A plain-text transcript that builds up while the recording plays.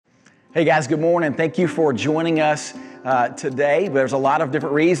Hey guys, good morning. Thank you for joining us today. There's a lot of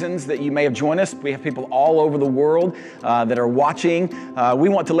different reasons that you may have joined us. We have people all over the world that are watching. We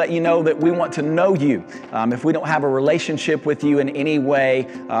want to let you know that we want to know you. If we don't have a relationship with you in any way,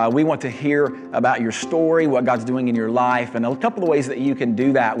 we want to hear about your story, what God's doing in your life. And a couple of ways that you can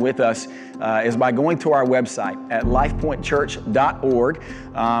do that with us is by going to our website at lifepointchurch.org,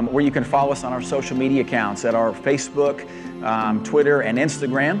 where you can follow us on our social media accounts at our Facebook, Twitter, and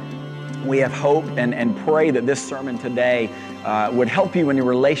Instagram. We have hope and pray that this sermon today would help you in your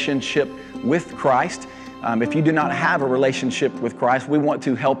relationship with Christ. If you do not have a relationship with Christ, we want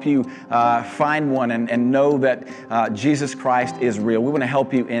to help you find one and know that Jesus Christ is real. We want to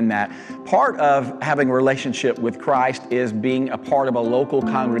help you in that. Part of having a relationship with Christ is being a part of a local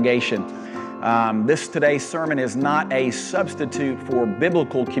congregation. Today's sermon is not a substitute for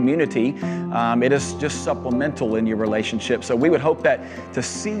biblical community. It is just supplemental in your relationship. So we would hope that to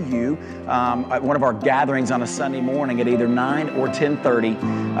see you at one of our gatherings on a Sunday morning at either 9 or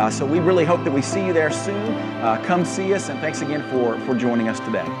 10:30. So we really hope that we see you there soon. Come see us, and thanks again for joining us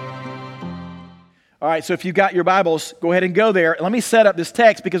today. All right, so if you've got your Bibles, go ahead and go there. Let me set up this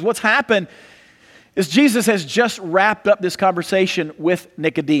text, because what's happened is Jesus has just wrapped up this conversation with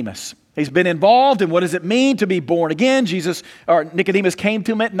Nicodemus. He's been involved in what does it mean to be born again. Nicodemus came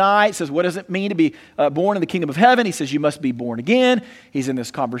to him at night, says, what does it mean to be born in the kingdom of heaven? He says, you must be born again. He's in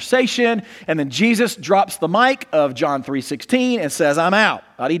this conversation. And then Jesus drops the mic of John 3:16 and says, I'm out.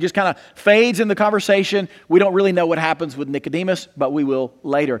 He just kind of fades in the conversation. We don't really know what happens with Nicodemus, but we will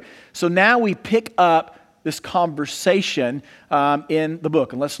later. So now we pick up this conversation in the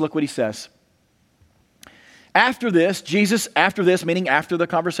book. And let's look what he says. After this, meaning after the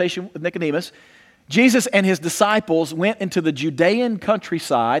conversation with Nicodemus, Jesus and his disciples went into the Judean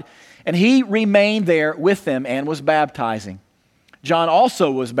countryside, and he remained there with them and was baptizing. John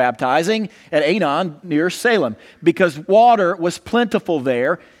also was baptizing at Aenon near Salem, because water was plentiful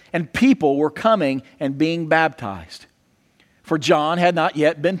there, and people were coming and being baptized. For John had not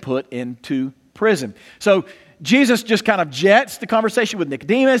yet been put into prison. So Jesus just kind of jets the conversation with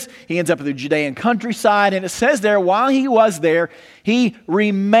Nicodemus. He ends up in the Judean countryside, and it says there, while he was there, he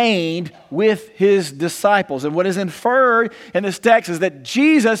remained with his disciples. And what is inferred in this text is that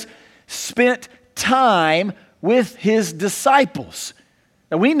Jesus spent time with his disciples.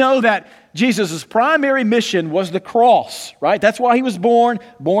 Now we know that Jesus' primary mission was the cross, right? That's why he was born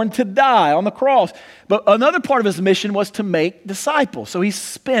to die on the cross. But another part of his mission was to make disciples. So he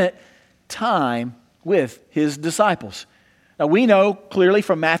spent time with his disciples. Now we know clearly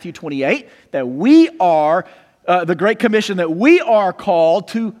from Matthew 28 that we are, the Great Commission, that we are called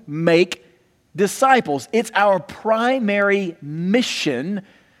to make disciples. It's our primary mission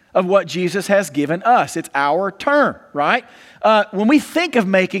of what Jesus has given us. It's our turn, right? When we think of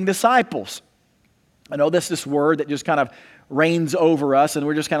making disciples, I know this word that just kind of reigns over us, and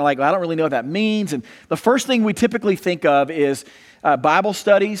we're just kind of like, well, I don't really know what that means. And the first thing we typically think of is Bible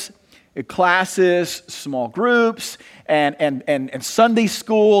studies, classes, small groups, and Sunday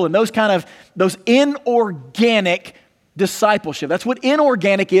school, and those inorganic discipleship. That's what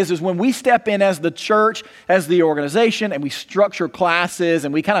inorganic is when we step in as the church, as the organization, and we structure classes,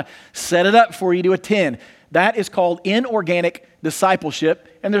 and we kind of set it up for you to attend. That is called inorganic discipleship,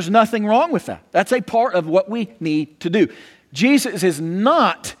 and there's nothing wrong with that. That's a part of what we need to do. Jesus is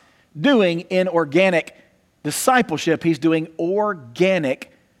not doing inorganic discipleship. He's doing organic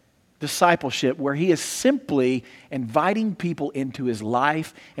discipleship, where he is simply inviting people into his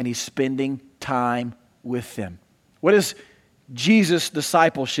life and he's spending time with them. What does Jesus'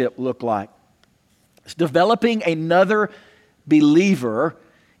 discipleship look like? It's developing another believer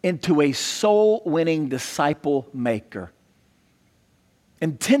into a soul-winning disciple maker.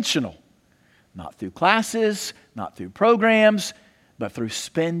 Intentional, not through classes, not through programs, but through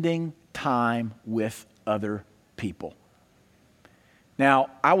spending time with other people. Now,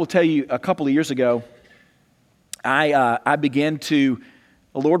 I will tell you, a couple of years ago, I began to,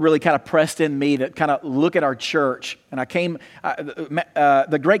 the Lord really kind of pressed in me to kind of look at our church. And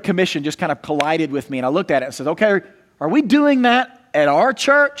the Great Commission just kind of collided with me. And I looked at it and said, okay, are we doing that at our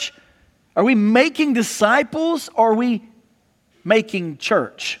church? Are we making disciples, or are we making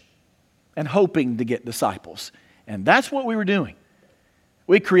church and hoping to get disciples? And that's what we were doing.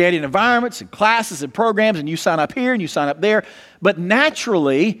 We created environments and classes and programs, and you sign up here and you sign up there. But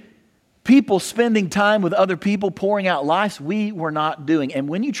naturally, people spending time with other people, pouring out lives, we were not doing. And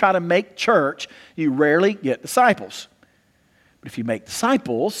when you try to make church, you rarely get disciples. But if you make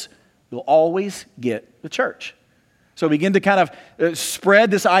disciples, you'll always get the church. So we begin to kind of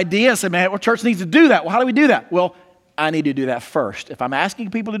spread this idea, say, man, well, church needs to do that. Well, how do we do that? Well, I need to do that first. If I'm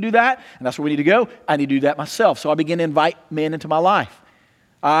asking people to do that, and that's where we need to go, I need to do that myself. So I begin to invite men into my life.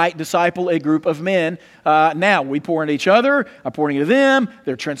 I disciple a group of men. Now, we pour into each other. I'm pouring into them.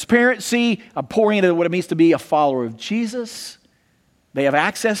 Their transparency. I'm pouring into what it means to be a follower of Jesus. They have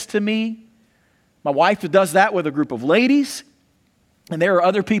access to me. My wife does that with a group of ladies. And there are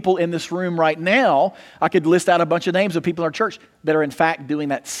other people in this room right now. I could list out a bunch of names of people in our church that are in fact doing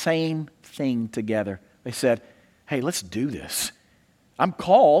that same thing together. They said, hey, let's do this. I'm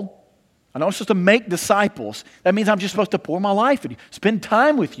called. I know I'm supposed to make disciples. That means I'm just supposed to pour my life in you, spend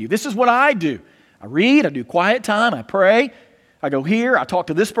time with you. This is what I do. I read, I do quiet time, I pray, I go here, I talk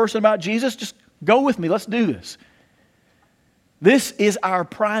to this person about Jesus. Just go with me, let's do this. This is our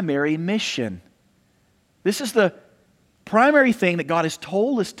primary mission. This is the primary thing that God has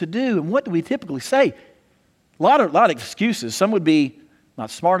told us to do. And what do we typically say? A lot of excuses. Some would be,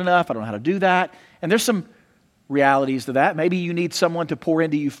 not smart enough, I don't know how to do that. And there's some realities to that. Maybe you need someone to pour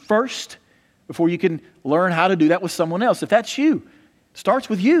into you first before you can learn how to do that with someone else. If that's you, it starts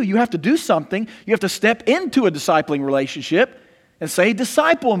with you. You have to do something. You have to step into a discipling relationship and say,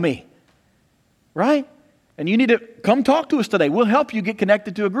 disciple me, right? And you need to come talk to us today. We'll help you get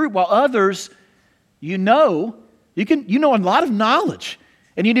connected to a group, while others, you know a lot of knowledge,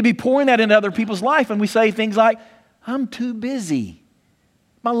 and you need to be pouring that into other people's life. And we say things like, I'm too busy.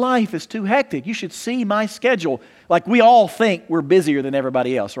 My life is too hectic. You should see my schedule. Like, we all think we're busier than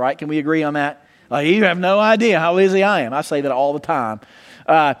everybody else, right? Can we agree on that? Like, you have no idea how busy I am. I say that all the time.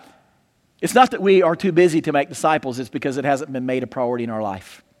 It's not that we are too busy to make disciples. It's because it hasn't been made a priority in our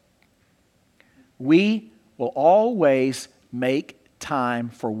life. We will always make time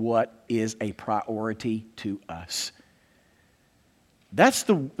for what is a priority to us. That's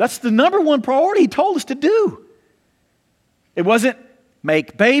the number one priority He told us to do. It wasn't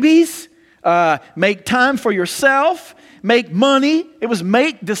make babies, make time for yourself, make money. It was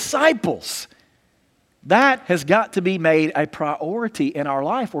make disciples. That has got to be made a priority in our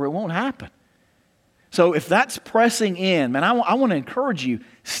life, or it won't happen. So if that's pressing in, man, I want to encourage you,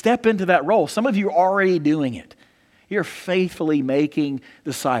 step into that role. Some of you are already doing it. You're faithfully making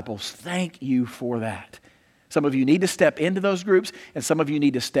disciples. Thank you for that. Some of you need to step into those groups, and some of you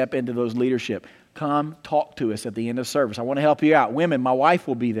need to step into those leadership. Come talk to us at the end of service. I want to help you out. Women, my wife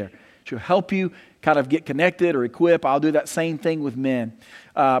will be there. She'll help you kind of get connected or equip. I'll do that same thing with men.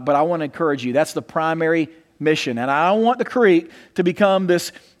 But I want to encourage you. That's the primary mission. And I don't want the creek to become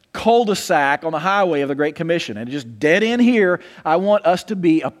this cul-de-sac on the highway of the Great Commission. And just dead end here, I want us to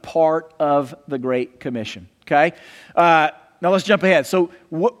be a part of the Great Commission. Okay? Now let's jump ahead. So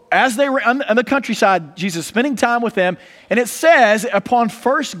as they were on the countryside, Jesus spending time with them, and it says, upon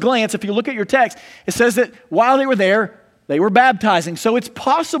first glance, if you look at your text, it says that while they were there, they were baptizing. So it's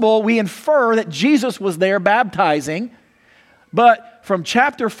possible we infer that Jesus was there baptizing, but from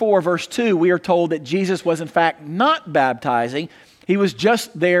chapter 4, verse 2, we are told that Jesus was in fact not baptizing. He was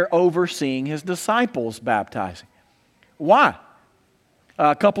just there overseeing His disciples baptizing. Why?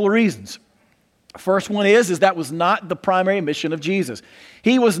 A couple of reasons. First one is that was not the primary mission of Jesus.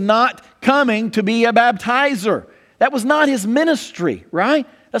 He was not coming to be a baptizer. That was not His ministry, right?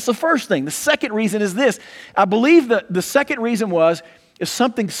 That's the first thing. The second reason is this. I believe that the second reason is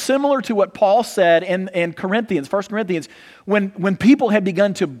something similar to what Paul said in Corinthians, 1 Corinthians, when people had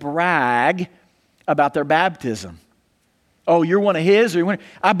begun to brag about their baptism. Oh, you're one of His?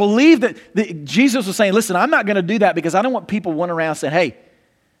 I believe that Jesus was saying, listen, I'm not going to do that because I don't want people running around saying, hey,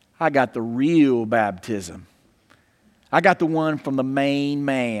 I got the real baptism. I got the one from the main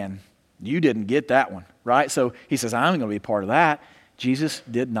man. You didn't get that one, right? So He says, I'm going to be part of that. Jesus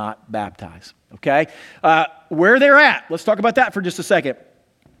did not baptize, okay? Where they're at, let's talk about that for just a second.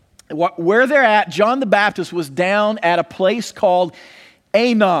 Where they're at, John the Baptist was down at a place called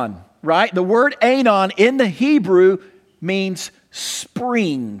Aenon, right? The word Aenon in the Hebrew means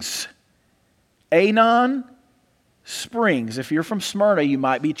springs. Aenon, springs. If you're from Smyrna, you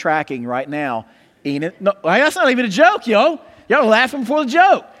might be tracking right now. Enon, no, that's not even a joke, yo. Y'all are laughing before the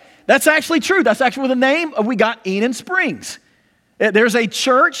joke. That's actually true. That's actually the name of, we got Enon Springs. There's a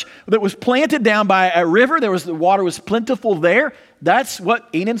church that was planted down by a river. The water was plentiful there. That's what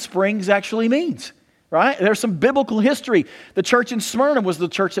Enon Springs actually means, right? There's some biblical history. The church in Smyrna was the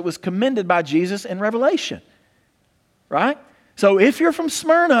church that was commended by Jesus in Revelation, right? So if you're from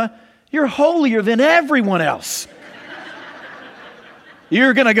Smyrna, you're holier than everyone else.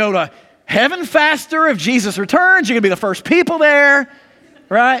 You're going to go to heaven faster if Jesus returns. You're going to be the first people there,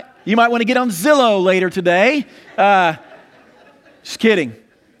 right? You might want to get on Zillow later today. Just kidding.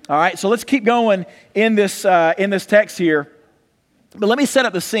 All right, so let's keep going in this text here. But let me set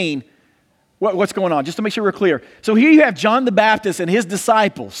up the scene. what's going on, just to make sure we're clear. So here you have John the Baptist and his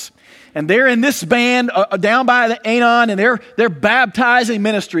disciples, and they're in this band down by the Aenon, and they're baptizing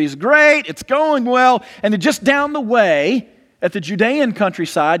ministries. Great, it's going well. And then just down the way at the Judean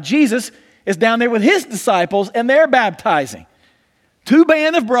countryside, Jesus is down there with his disciples, and they're baptizing. Two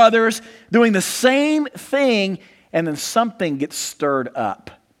band of brothers doing the same thing, and then something gets stirred up.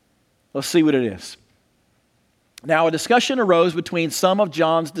 Let's see what it is. Now, a discussion arose between some of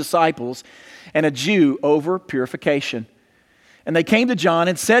John's disciples and a Jew over purification. And they came to John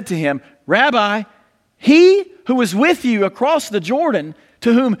and said to him, "Rabbi, he who was with you across the Jordan,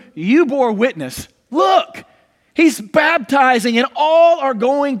 to whom you bore witness, look, he's baptizing and all are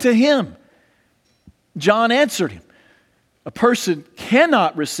going to him." John answered him, "A person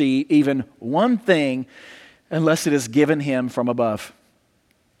cannot receive even one thing unless it is given him from above.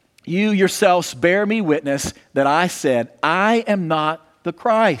 You yourselves bear me witness that I said, I am not the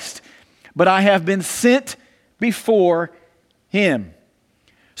Christ, but I have been sent before him."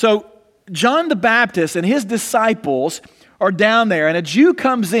 So John the Baptist and his disciples are down there, and a Jew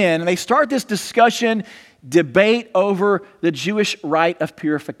comes in, and they start this discussion, debate over the Jewish rite of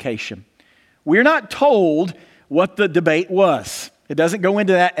purification. We're not told what the debate was. It doesn't go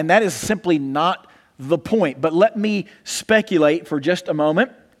into that, and that is simply not the point. But let me speculate for just a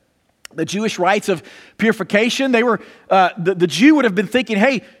moment. The Jewish rites of purification, they were, the Jew would have been thinking,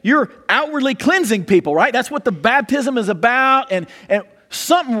 hey, you're outwardly cleansing people, right? That's what the baptism is about, and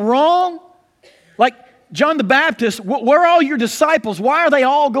something wrong? Like John the Baptist, where are all your disciples? Why are they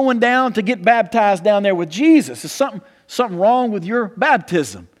all going down to get baptized down there with Jesus? Is something wrong with your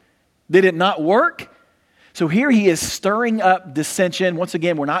baptism? Did it not work? So here he is stirring up dissension. Once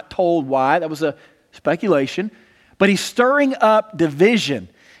again, we're not told why. That was a speculation. But he's stirring up division.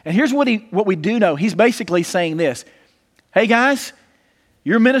 And here's what we do know. He's basically saying this. Hey guys,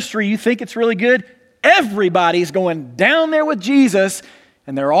 your ministry, you think it's really good? Everybody's going down there with Jesus,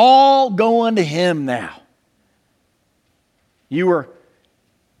 and they're all going to him now. You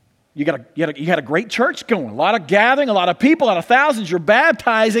had a great church going, a lot of gathering, a lot of people, a lot of thousands. You're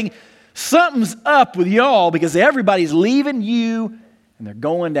baptizing. Something's up with y'all because everybody's leaving you and they're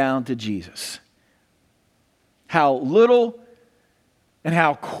going down to Jesus. How little and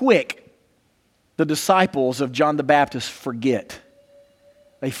how quick the disciples of John the Baptist forget.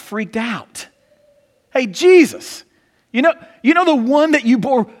 They freaked out. Hey, Jesus, you know the one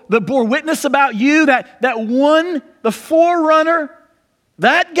that bore witness about you, that one, the forerunner,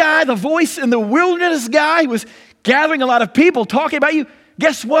 that guy, the voice in the wilderness guy who was gathering a lot of people talking about you.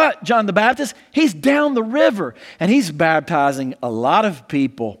 Guess what, John the Baptist? He's down the river and he's baptizing a lot of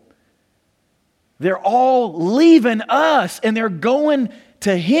people. They're all leaving us and they're going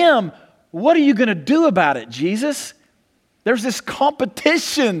to him. What are you going to do about it, Jesus? There's this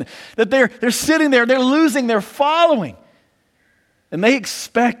competition that they're sitting there, they're losing their following. And they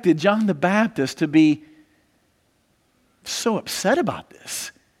expected John the Baptist to be so upset about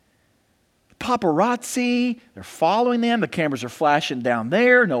this. Paparazzi, they're following them. The cameras are flashing down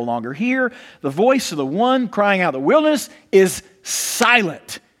there, no longer here. The voice of the one crying out in the wilderness is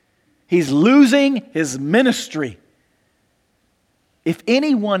silent. He's losing his ministry. If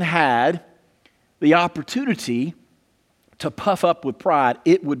anyone had the opportunity to puff up with pride,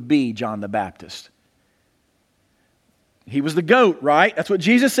 it would be John the Baptist. He was the GOAT, right? That's what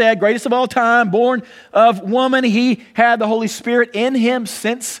Jesus said, greatest of all time, born of woman. He had the Holy Spirit in him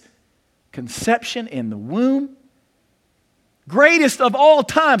since conception in the womb. Greatest of all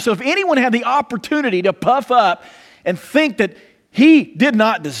time. So if anyone had the opportunity to puff up and think that he did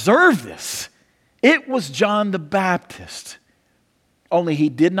not deserve this, it was John the Baptist. Only he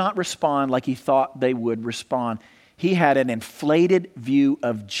did not respond like he thought they would respond. He had an inflated view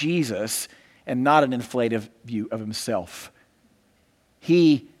of Jesus and not an inflated view of himself.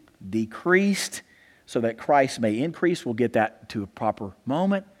 He decreased so that Christ may increase. We'll get that to a proper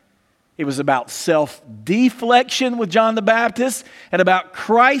moment. It was about self-deflection with John the Baptist and about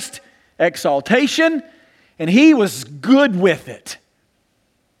Christ exaltation, and he was good with it.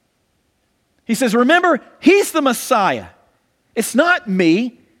 He says, remember, he's the Messiah. It's not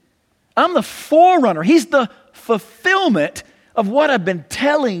me. I'm the forerunner. He's the fulfillment of what I've been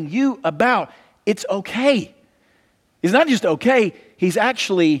telling you about. It's okay. He's not just okay, he's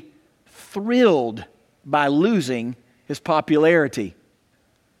actually thrilled by losing his popularity.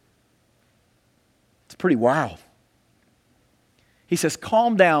 It's pretty wild. He says,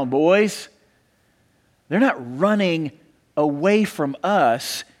 calm down, boys. They're not running away from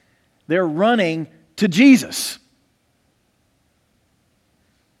us. They're running to Jesus.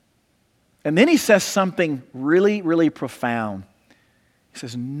 And then he says something really, really profound. He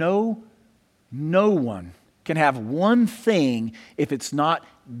says, no No one can have one thing if it's not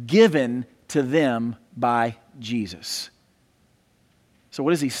given to them by Jesus. So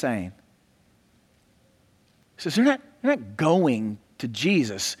what is he saying? He says they're not going to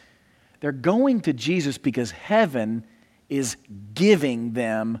Jesus. They're going to Jesus because heaven is giving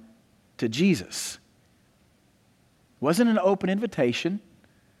them to Jesus. It wasn't an open invitation.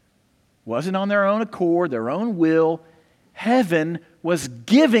 It wasn't on their own accord, their own will. Heaven was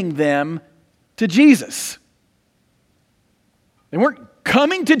giving them to Jesus. They weren't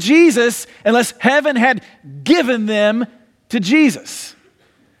coming to Jesus unless heaven had given them to Jesus.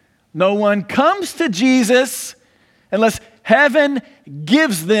 No one comes to Jesus unless heaven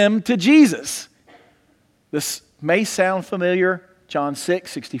gives them to Jesus. This may sound familiar. John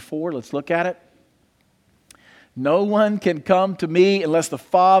 6:64. Let's look at it. No one can come to me unless the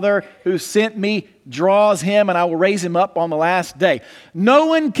Father who sent me draws him, and I will raise him up on the last day. No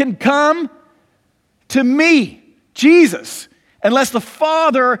one can come to me, Jesus, unless the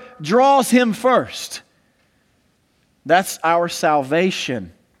Father draws him first. That's our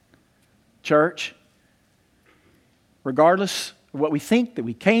salvation, church. Regardless of what we think, that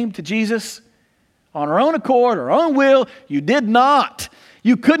we came to Jesus on our own accord, our own will, you did not.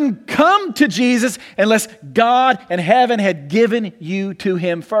 You couldn't come to Jesus unless God and heaven had given you to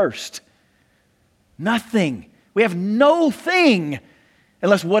him first. Nothing. We have no thing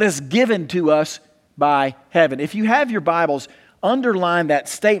unless what is given to us by heaven. If you have your Bibles, underline that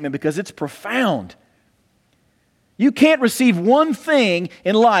statement because it's profound. You can't receive one thing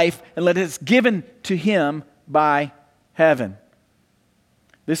in life unless it's given to him by heaven.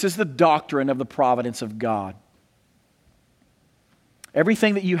 This is the doctrine of the providence of God.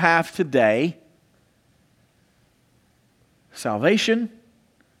 Everything that you have today, salvation,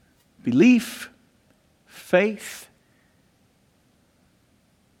 belief, faith,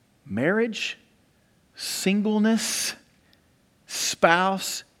 marriage, singleness,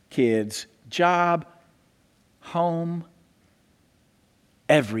 spouse, kids, job, home,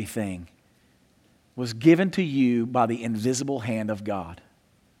 everything was given to you by the invisible hand of God.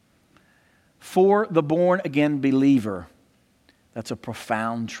 For the born-again believer, that's a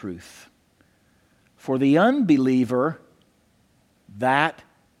profound truth. For the unbeliever, that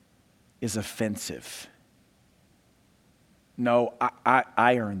is offensive. No,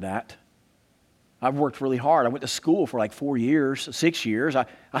 I earned that. I've worked really hard. I went to school for like 4 years, 6 years.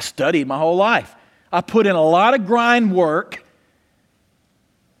 I studied my whole life. I put in a lot of grind work.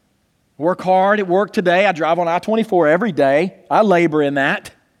 Work hard at work today. I drive on I-24 every day. I labor in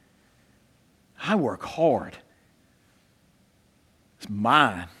that. I work hard. It's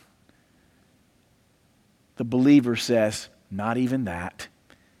mine. The believer says, not even that.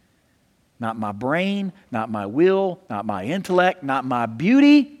 Not my brain, not my will, not my intellect, not my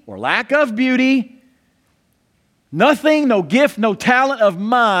beauty or lack of beauty. Nothing, no gift, no talent of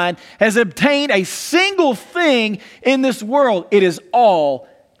mine has obtained a single thing in this world. It is all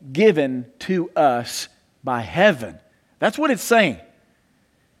given to us by heaven. That's what it's saying.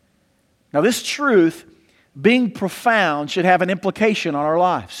 Now, this truth, being profound, should have an implication on our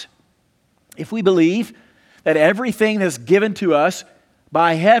lives. If we believe that everything that's given to us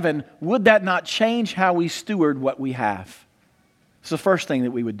by heaven, would that not change how we steward what we have? It's the first thing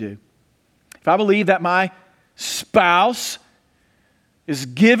that we would do. If I believe that my spouse is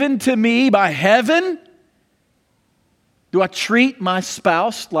given to me by heaven, do I treat my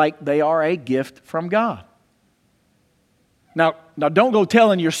spouse like they are a gift from God? Now don't go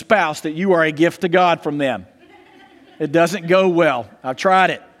telling your spouse that you are a gift to God from them. It doesn't go well. I've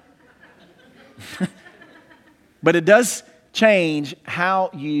tried it. But it does change how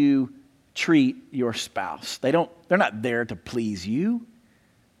you treat your spouse. They're not there to please you.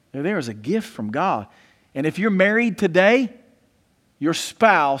 They're there as a gift from God. And if you're married today, your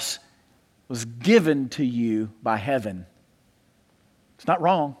spouse was given to you by heaven. It's not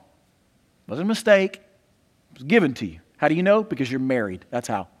wrong. It wasn't a mistake. It was given to you. How do you know? Because you're married. That's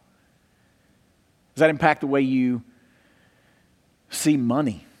how. Does that impact the way you see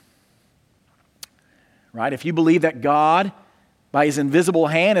money? Right? If you believe that God, by his invisible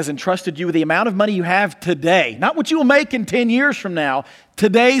hand, has entrusted you with the amount of money you have today, not what you will make in 10 years from now,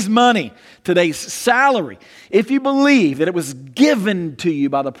 today's money, today's salary. If you believe that it was given to you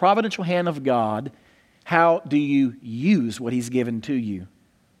by the providential hand of God, how do you use what he's given to you?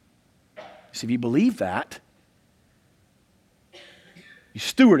 So if you believe that, you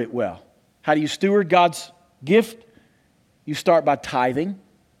steward it well. How do you steward God's gift? You start by tithing.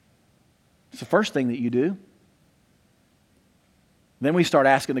 It's the first thing that you do. Then we start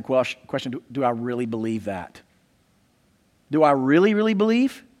asking the question, do I really believe that? Do I really, really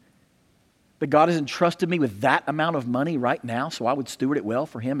believe that God has entrusted me with that amount of money right now so I would steward it well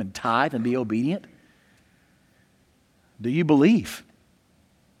for Him and tithe and be obedient? Do you believe?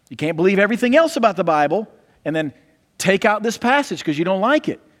 You can't believe everything else about the Bible and then take out this passage because you don't like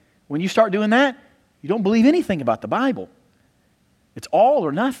it. When you start doing that, you don't believe anything about the Bible. It's all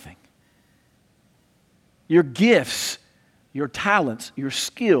or nothing. Your gifts, your talents, your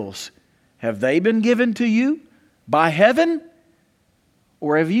skills, have they been given to you by heaven,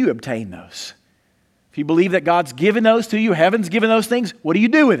 or have you obtained those? If you believe that God's given those to you, heaven's given those things, what do you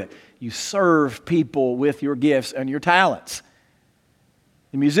do with it? You serve people with your gifts and your talents.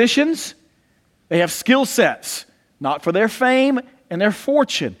 The musicians, they have skill sets, not for their fame and their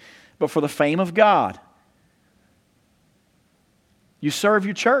fortune, but for the fame of God. You serve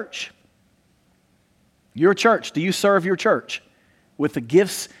your church. Your church, do you serve your church with the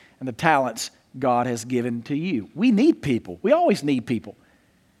gifts and the talents God has given to you? We need people. We always need people.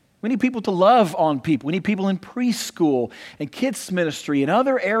 We need people to love on people. We need people in preschool and kids ministry and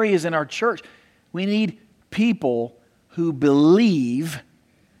other areas in our church. We need people who believe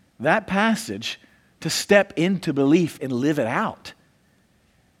that passage to step into belief and live it out.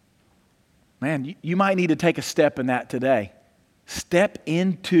 Man, you might need to take a step in that today. Step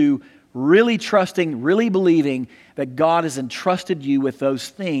into really trusting, really believing that God has entrusted you with those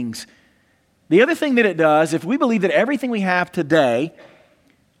things. The other thing that it does, if we believe that everything we have today,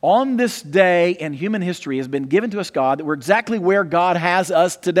 on this day in human history, has been given to us God, that we're exactly where God has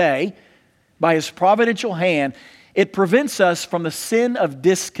us today by His providential hand, it prevents us from the sin of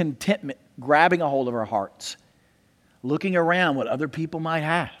discontentment grabbing a hold of our hearts, looking around what other people might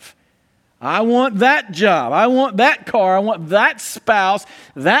have. I want that job. I want that car. I want that spouse,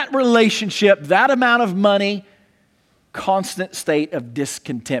 that relationship, that amount of money. Constant state of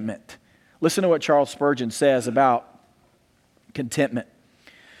discontentment. Listen to what Charles Spurgeon says about contentment.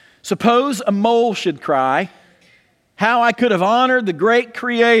 Suppose a mole should cry, "How I could have honored the great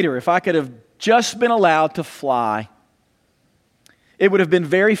Creator if I could have just been allowed to fly." It would have been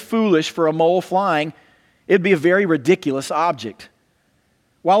very foolish for a mole flying. It'd be a very ridiculous object.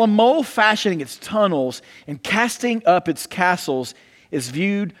 While a mole fashioning its tunnels and casting up its castles is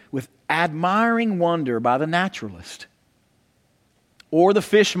viewed with admiring wonder by the naturalist. Or the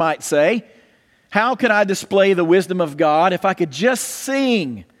fish might say, "How can I display the wisdom of God if I could just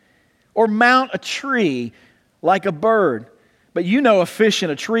sing or mount a tree like a bird?" But you know a fish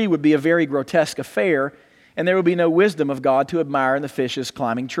in a tree would be a very grotesque affair, and there would be no wisdom of God to admire in the fishes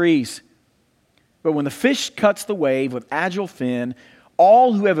climbing trees. But when the fish cuts the wave with agile fin,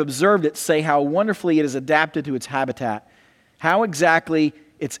 all who have observed it say how wonderfully it is adapted to its habitat, how exactly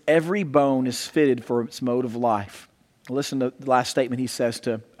its every bone is fitted for its mode of life. Listen to the last statement he says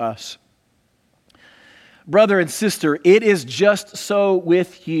to us. Brother and sister, it is just so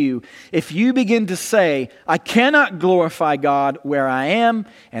with you. If you begin to say, "I cannot glorify God where I am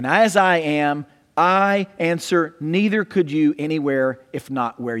and as I am," I answer, neither could you anywhere if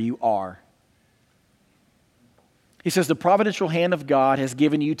not where you are. He says the providential hand of God has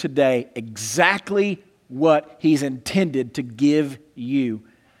given you today exactly what He's intended to give you.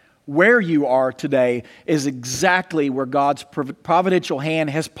 Where you are today is exactly where God's providential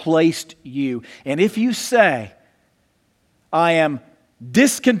hand has placed you. And if you say, "I am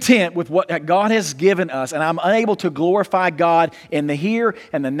discontent with what God has given us and I'm unable to glorify God in the here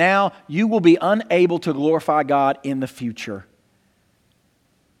and the now," you will be unable to glorify God in the future.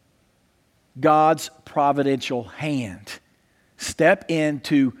 God's providential hand. Step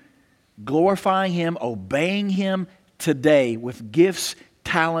into glorifying Him, obeying Him today with gifts,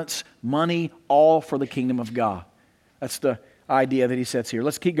 talents, money, all for the kingdom of God. That's the idea that he sets here.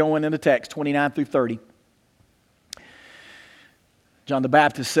 Let's keep going in the text, 29 through 30. John the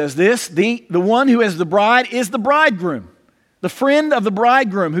Baptist says this, the one who is the bride is the bridegroom. The friend of the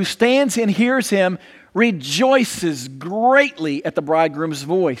bridegroom who stands and hears him rejoices greatly at the bridegroom's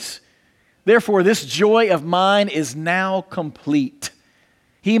voice. Therefore, this joy of mine is now complete.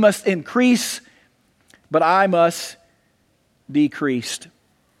 He must increase, but I must decrease.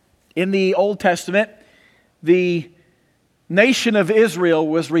 In the Old Testament, the nation of Israel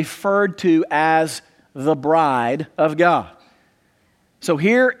was referred to as the bride of God. So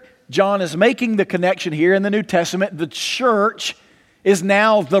here, John is making the connection here in the New Testament. The church is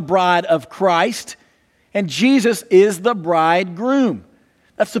now the bride of Christ, and Jesus is the bridegroom.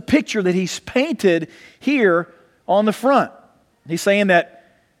 That's the picture that he's painted here on the front. He's saying that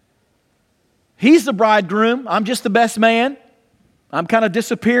he's the bridegroom. I'm just the best man. I'm kind of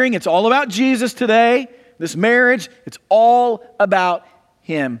disappearing. It's all about Jesus today. This marriage, it's all about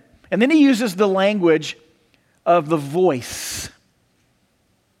Him. And then he uses the language of the voice.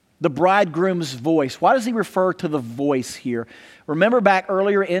 the bridegroom's voice. Why does he refer to the voice here? Remember back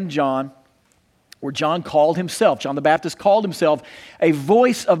earlier in John, where John the Baptist called himself a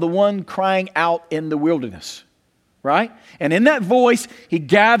voice of the one crying out in the wilderness, right? And in that voice, he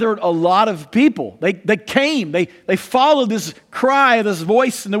gathered a lot of people. They came, they followed this cry, this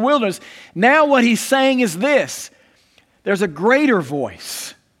voice in the wilderness. Now what he's saying is this: there's a greater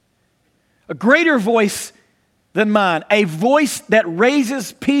voice than mine, a voice that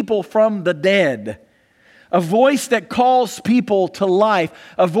raises people from the dead, a voice that calls people to life,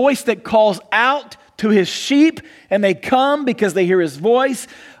 a voice that calls out to his sheep and they come because they hear his voice,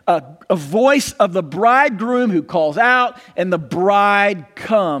 a voice of the bridegroom who calls out and the bride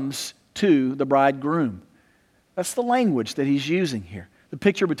comes to the bridegroom. That's the language that he's using here, the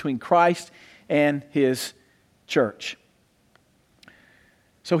picture between Christ and his church.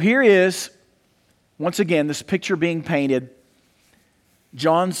 So here is, once again, this picture being painted.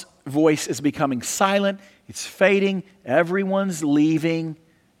 John's voice is becoming silent. It's fading. Everyone's leaving.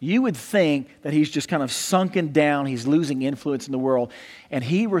 You would think that he's just kind of sunken down. He's losing influence in the world. And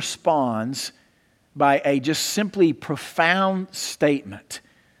he responds by a just simply profound statement.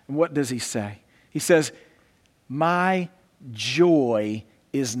 And what does he say? He says, "My joy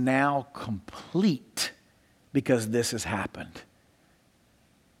is now complete because this has happened."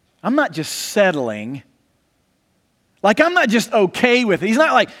 I'm not just settling. I'm not just okay with it. He's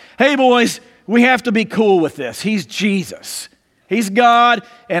not like, "Hey boys, we have to be cool with this." He's Jesus. He's God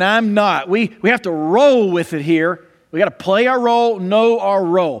and I'm not. We have to roll with it here. We got to play our role, know our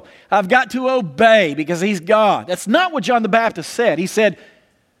role. I've got to obey because he's God. That's not what John the Baptist said. He said,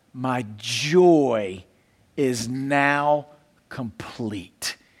 "My joy is now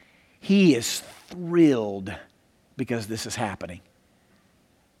complete." He is thrilled because this is happening.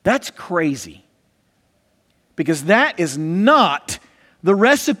 That's crazy, because that is not the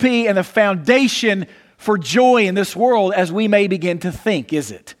recipe and the foundation for joy in this world as we may begin to think, is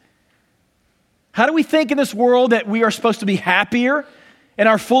it? How do we think in this world that we are supposed to be happier and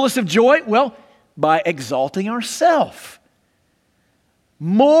our fullest of joy? Well, by exalting ourselves.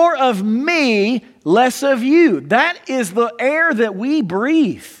 More of me, less of you. That is the air that we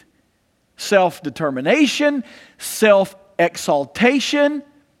breathe. Self-determination, self-exaltation.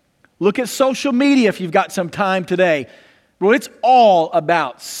 Look at social media if you've got some time today. Well, it's all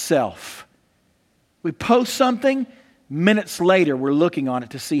about self. We post something, minutes later we're looking on it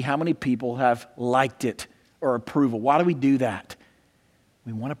to see how many people have liked it or approval. Why do we do that?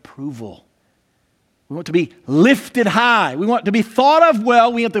 We want approval. We want to be lifted high. We want to be thought of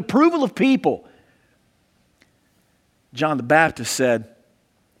well. We want the approval of people. John the Baptist said,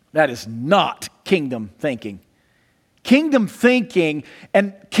 that is not kingdom thinking. Kingdom thinking,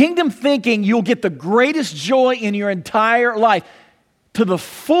 you'll get the greatest joy in your entire life, to the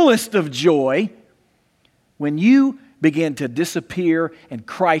fullest of joy, when you begin to disappear and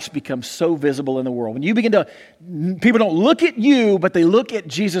Christ becomes so visible in the world. When you begin to, people don't look at you, but they look at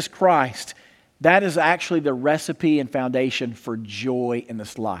Jesus Christ. That is actually the recipe and foundation for joy in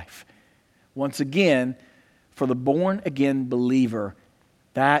this life. Once again, for the born-again believer,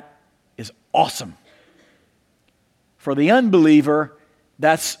 that is awesome. For the unbeliever,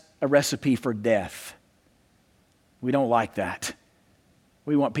 that's a recipe for death. We don't like that.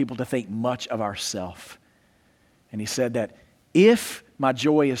 We want people to think much of ourselves. And he said that if my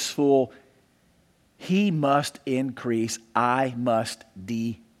joy is full, he must increase, I must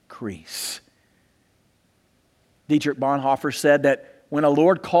decrease. Dietrich Bonhoeffer said that when a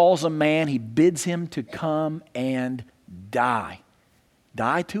Lord calls a man, he bids him to come and die.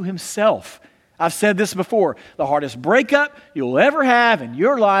 Die to himself. I've said this before. The hardest breakup you'll ever have in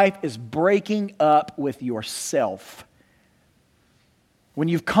your life is breaking up with yourself. When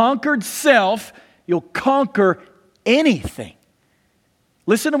you've conquered self, you'll conquer anything.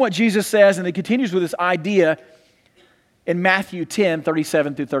 Listen to what Jesus says, and it continues with this idea in Matthew 10,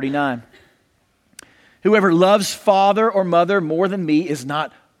 37 through 39. Whoever loves father or mother more than me is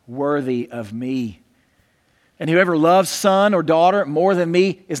not worthy of me. And whoever loves son or daughter more than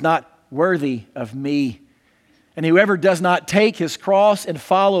me is not worthy of me. And whoever does not take his cross and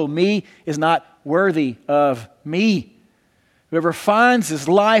follow me is not worthy of me. Whoever finds his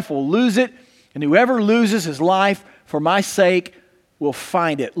life will lose it, and whoever loses his life for my sake will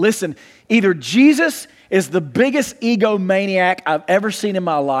find it. Listen, either Jesus is the biggest egomaniac I've ever seen in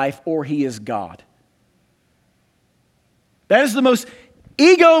my life, or he is God. That is the most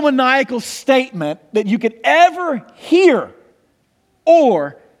egomaniacal statement that you could ever hear,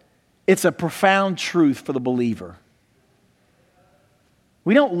 or it's a profound truth for the believer.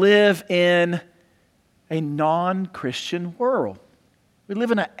 We don't live in a non-Christian world. We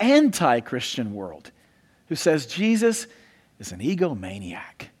live in an anti-Christian world who says Jesus is an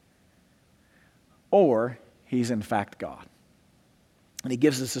egomaniac, or he's in fact God. And he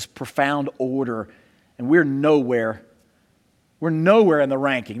gives us this profound order, and we're nowhere in the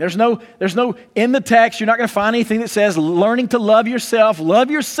ranking. There's no, in the text, you're not going to find anything that says learning to love yourself. Love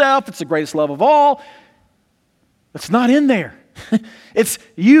yourself, it's the greatest love of all. It's not in there. It's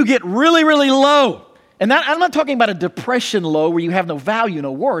you get really, really low. And I'm not talking about a depression low where you have no value,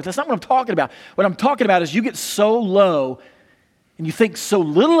 no worth. That's not what I'm talking about. What I'm talking about is you get so low and you think so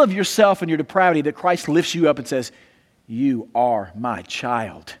little of yourself and your depravity that Christ lifts you up and says, you are my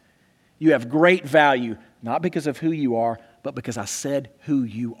child. You have great value, not because of who you are, but because I said who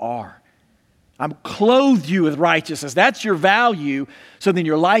you are. I'm clothed you with righteousness. That's your value. So then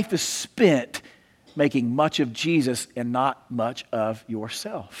your life is spent making much of Jesus and not much of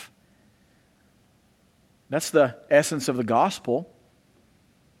yourself. That's the essence of the gospel.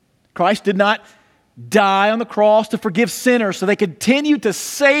 Christ did not die on the cross to forgive sinners so they continue to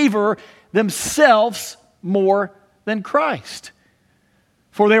savor themselves more than Christ.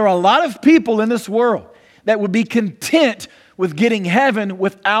 For there are a lot of people in this world that would be content with getting heaven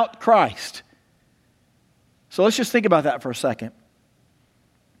without Christ. So let's just think about that for a second.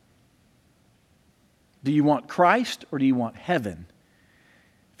 Do you want Christ or do you want heaven?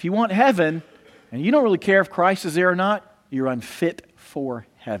 If you want heaven and you don't really care if Christ is there or not, you're unfit for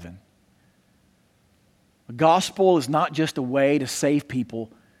heaven. The gospel is not just a way to save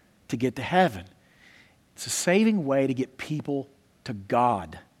people to get to heaven. It's a saving way to get people to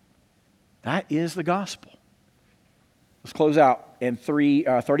God. That is the gospel. Let's close out in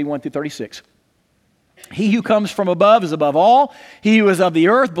 31 through 36. He who comes from above is above all. He who is of the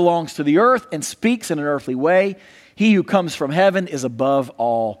earth belongs to the earth and speaks in an earthly way. He who comes from heaven is above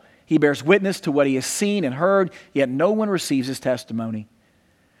all. He bears witness to what he has seen and heard, yet no one receives his testimony.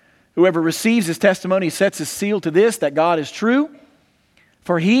 Whoever receives his testimony sets his seal to this, that God is true.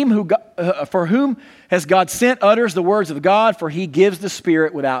 For whom has God sent utters the words of God, for he gives the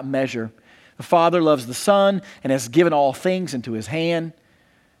Spirit without measure. The Father loves the Son and has given all things into his hand.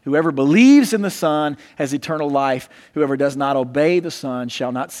 Whoever believes in the Son has eternal life. Whoever does not obey the Son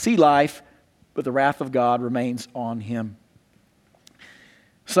shall not see life, but the wrath of God remains on him.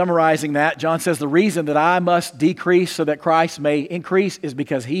 Summarizing that, John says, the reason that I must decrease so that Christ may increase is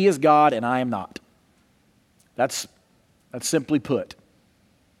because he is God and I am not. That's simply put.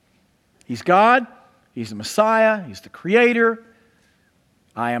 He's God, he's the Messiah, he's the Creator.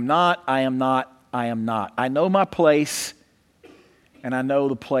 I am not, I am not, I am not. I know my place, and I know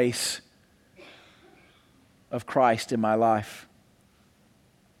the place of Christ in my life.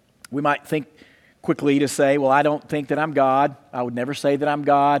 We might think quickly to say, well, I don't think that I'm God. I would never say that I'm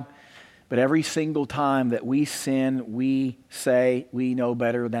God. But every single time that we sin, we say we know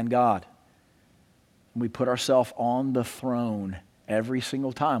better than God. We put ourselves on the throne every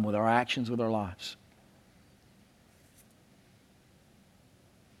single time with our actions, with our lives.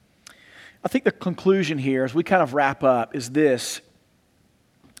 I think the conclusion here, as we kind of wrap up, is this.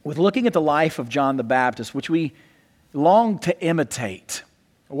 With looking at the life of John the Baptist, which we long to imitate.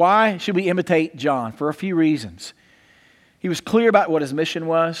 Why should we imitate John? For a few reasons. He was clear about what his mission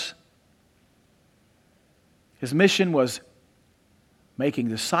was. His mission was making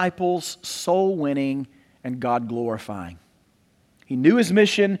disciples, soul winning, and God glorifying. He knew his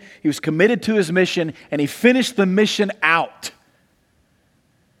mission, he was committed to his mission, and he finished the mission out.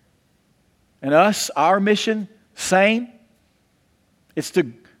 And us, our mission, same. It's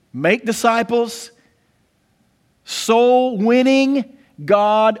to make disciples, soul winning,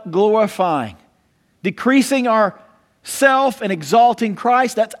 God glorifying. Decreasing ourself and exalting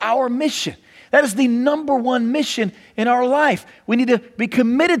Christ, that's our mission. That is the number one mission in our life. We need to be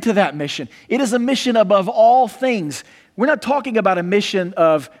committed to that mission. It is a mission above all things. We're not talking about a mission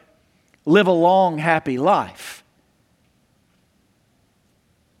of live a long, happy life.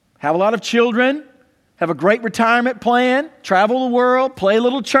 Have a lot of children, have a great retirement plan, travel the world, play a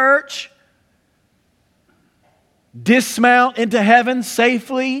little church, dismount into heaven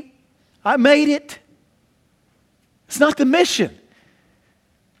safely. I made it. It's not the mission.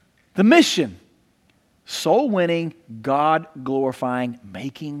 The mission, soul winning, God glorifying,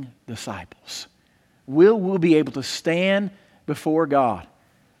 making disciples. We'll be able to stand before God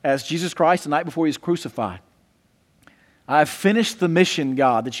as Jesus Christ the night before he was crucified. I've finished the mission,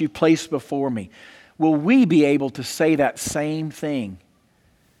 God, that you've placed before me. Will we be able to say that same thing?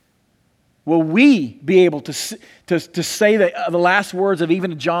 Will we be able to say the last words of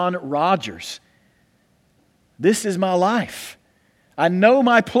even John Rogers? This is my life. I know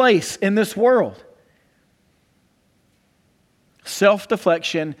my place in this world.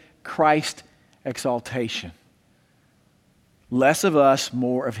 Self-deflection, Christ exaltation. Less of us,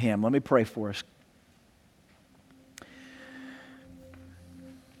 more of Him. Let me pray for us.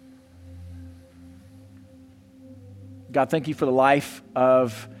 God, thank you for the life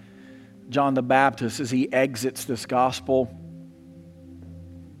of John the Baptist as he exits this gospel.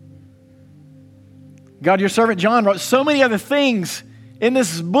 God, your servant John wrote so many other things in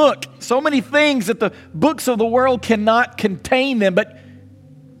this book, so many things that the books of the world cannot contain them, but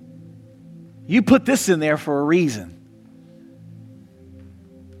you put this in there for a reason.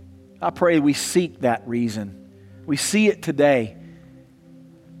 I pray we seek that reason. We see it today,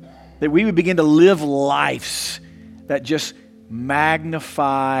 that we would begin to live lives that just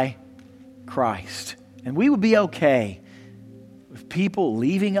magnify Christ. And we would be okay with people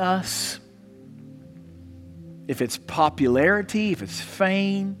leaving us, if it's popularity, if it's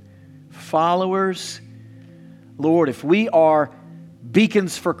fame, followers. Lord, if we are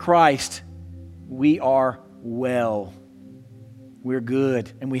beacons for Christ, we are well. We're good,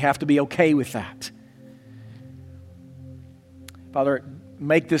 and we have to be okay with that. Father,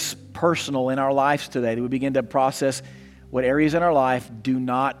 make this personal in our lives today, that we begin to process what areas in our life do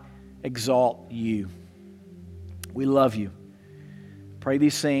not exalt you. We love you. Pray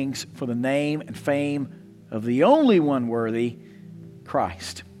these things for the name and fame of the only one worthy,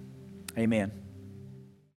 Christ. Amen.